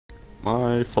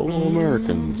My fellow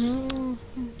Americans.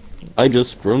 I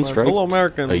just drone strike fellow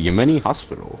American. a Yemeni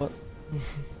hospital. What?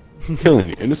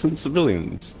 Killing innocent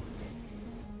civilians.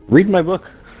 Read my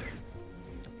book.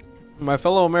 My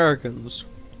fellow Americans.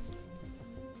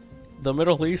 The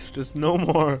Middle East is no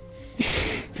more.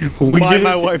 Buy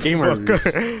my wife's gamers.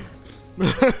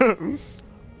 book.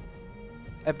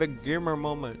 Epic gamer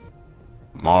moment.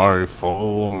 My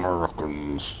fellow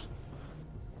Americans.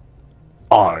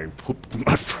 I pooped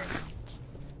my friends.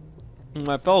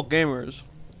 My fellow gamers.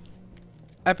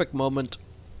 Epic moment.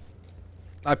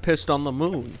 I pissed on the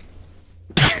moon.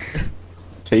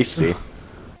 Tasty.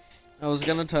 I was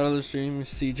gonna title the stream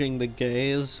 "Sieging the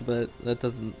Gays," but that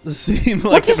doesn't seem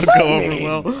like it would go over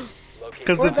well.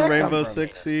 Because it's Rainbow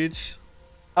Six Siege.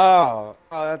 Oh,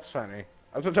 that's funny.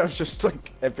 I thought that was just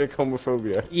like epic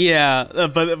homophobia. Yeah,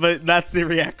 but that's the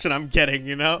reaction I'm getting,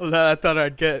 you know? That I thought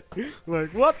I'd get.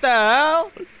 Like, what the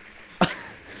hell?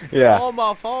 Yeah.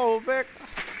 Homophobic.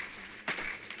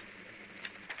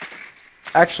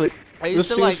 Actually, I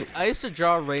used to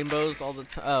draw rainbows all the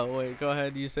time. Oh wait, go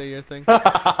ahead. You say your thing.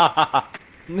 no,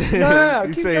 You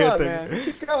keep say going, your thing. man.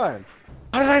 Keep going.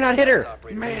 How did I not hit her?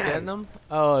 Man. Getting them?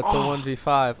 Oh, it's a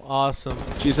 1v5. Awesome.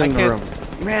 She's in the room.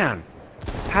 Man.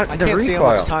 How, I can't see how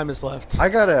much time is left. I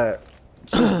gotta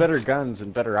choose better guns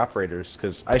and better operators,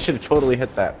 because I should have totally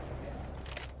hit that.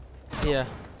 Yeah.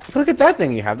 Look at that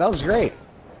thing you have. That was great.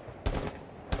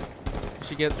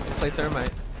 You should play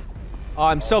thermite. Oh,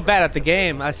 I'm so bad at the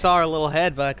game. I saw her little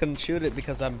head, but I couldn't shoot it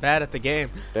because I'm bad at the game.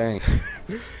 Dang.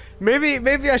 Maybe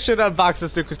I should unbox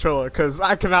this new controller, because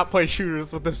I cannot play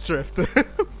shooters with this drift.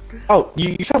 Oh,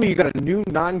 you told me you got a new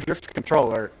non-drift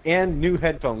controller and new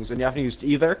headphones, and you haven't used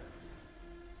either?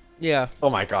 Yeah. Oh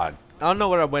my god. I don't know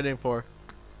what I'm waiting for.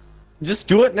 Just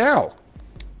do it now.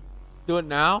 Do it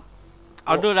now?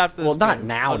 I'll do it after this Well, not game.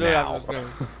 now, I'll do it after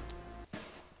this game.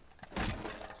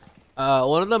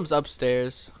 One of them's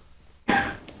upstairs.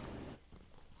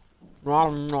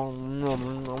 Oh,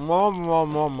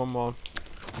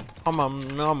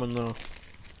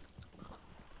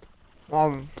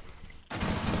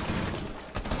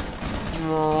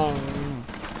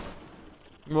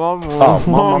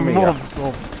 mamma mia.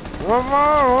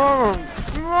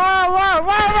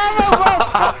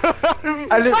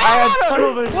 I had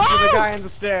tunnel vision for the guy in the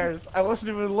stairs. I wasn't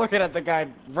even looking at the guy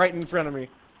right in front of me.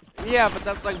 Yeah, but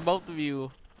that's like both of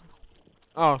you.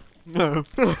 Oh. No.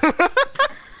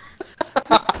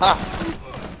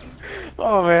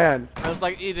 Oh man. I was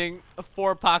like eating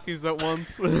 4 Pockies at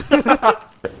once.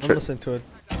 I'm listening to it.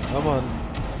 Come on.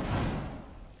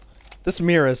 This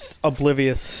mirror is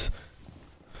oblivious.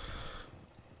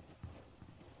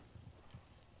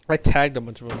 I tagged a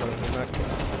bunch of them, but I'm not kidding.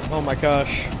 Oh my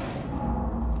gosh.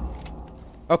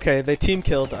 Okay, they team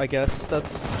killed, I guess.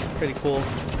 That's pretty cool.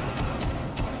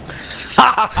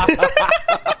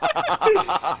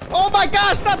 Oh my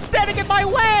gosh, stop standing in my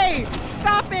way!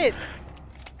 Stop it!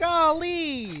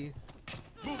 Golly!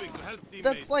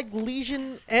 That's like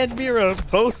Legion and Mira,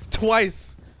 both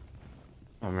twice.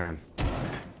 Oh man.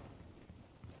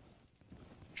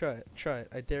 Try it,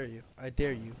 I dare you, I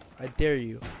dare you, I dare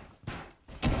you.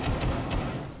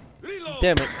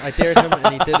 Damn it, I dared him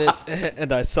and he did it,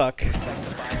 and I suck.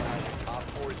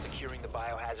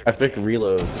 Epic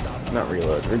reload. Not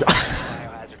reload.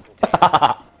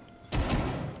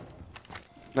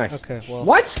 Nice. Okay, well.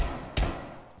 What?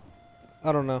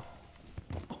 I don't know.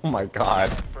 Oh my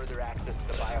god.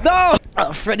 No!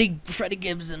 Freddie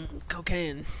Gibbs and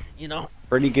cocaine, you know?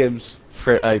 Freddie Gibbs.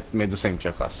 I made the same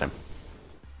joke last time.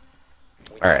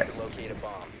 Alright.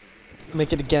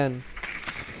 Make it again.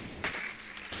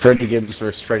 Freddie Gibbs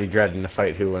versus Freddie Dredd in a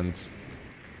fight. Who wins?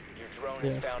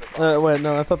 Yeah. Wait,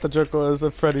 no, I thought the joke was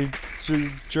if Freddie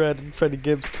Dredd and Freddie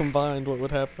Gibbs combined, what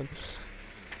would happen?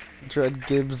 Dredd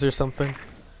Gibbs or something.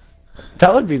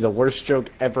 That would be the worst joke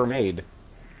ever made.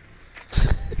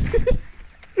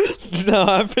 No,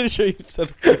 I'm pretty sure you've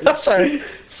said it. I'm sorry.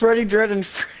 Freddie Dredd and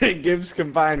Freddie Gibbs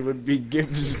combined would be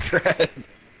Gibbs Dredd.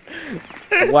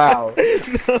 Wow.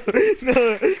 No,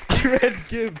 Dredd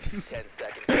Gibbs.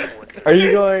 Are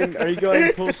you going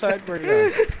poolside? Where are you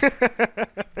going?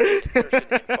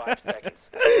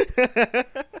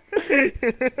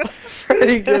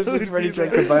 Freddie Gibbs and Freddie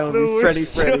Dredd combined would be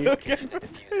Freddie.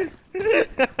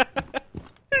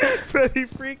 Freddie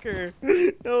Freaker.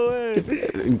 No way.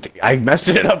 I messed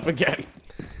it up again.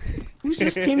 Who's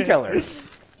this team killer?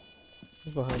 He's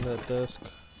behind that desk.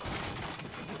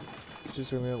 He's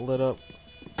just gonna get lit up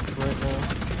right now.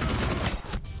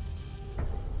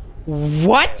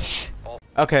 What?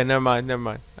 Okay, never mind.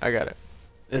 I got it.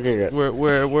 Okay, good.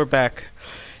 We're back.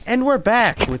 And we're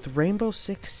back with Rainbow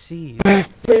Six Siege.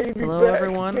 Hello,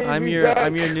 everyone. I'm your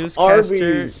newscaster.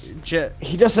 Arby's.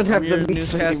 He doesn't have the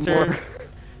meats anymore.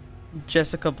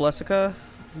 Jessica Blessica.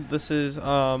 This is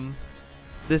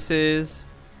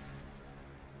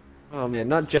Oh man,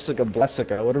 not Jessica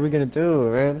Blessica. What are we gonna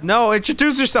do, man? No,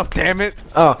 introduce yourself, damn it.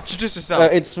 Oh, introduce yourself.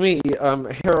 It's me,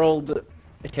 Harold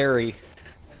Harry.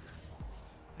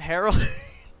 Harold.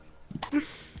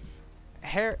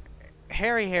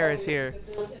 Harry Harris here.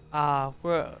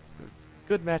 We're a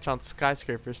good match on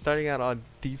Skyscraper, starting out on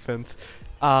defense.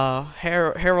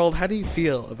 Harold, how do you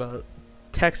feel about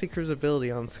Taxi Crew's ability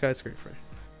on Skyscraper?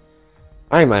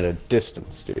 I'm at a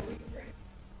distance, dude.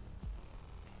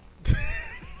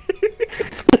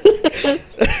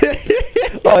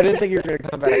 Oh, I didn't think you were gonna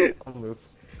come back. I'll move.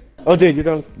 Oh, dude,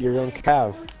 you're on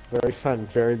Cav. Very fun,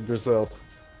 very Brazil.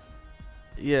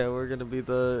 Yeah, we're gonna be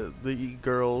the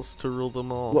e-girls to rule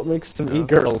them all. What makes them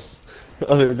e-girls,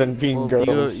 other than being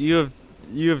girls? You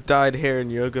have dyed hair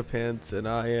and yoga pants, and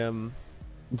I am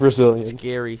Brazilian.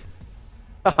 Scary.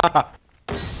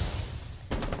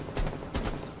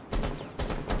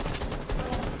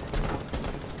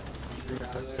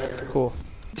 Cool.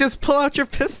 Just pull out your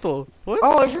pistol. What?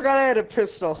 Oh, I forgot I had a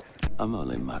pistol. I'm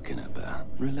only mucking about.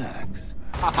 Relax.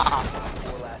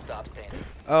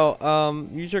 Oh,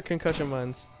 use your concussion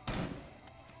mines.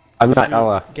 I'm not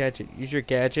Ella. Gadget. Use your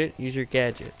gadget. Use your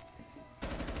gadget.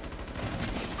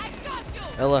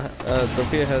 Ella,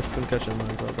 Sophia has concussion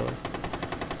mines, although.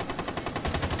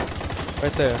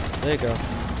 Right there. There you go.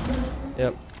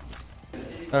 Yep.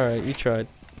 Alright, you tried.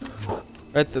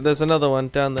 Right there, there's another one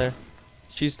down there.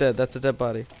 She's dead. That's a dead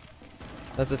body.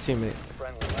 That's a teammate.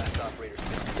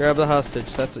 Grab the hostage.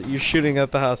 You're shooting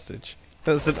at the hostage.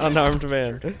 That's an unarmed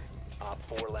man.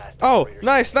 Oh,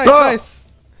 nice. Dang,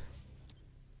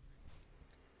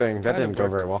 that didn't go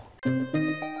very well.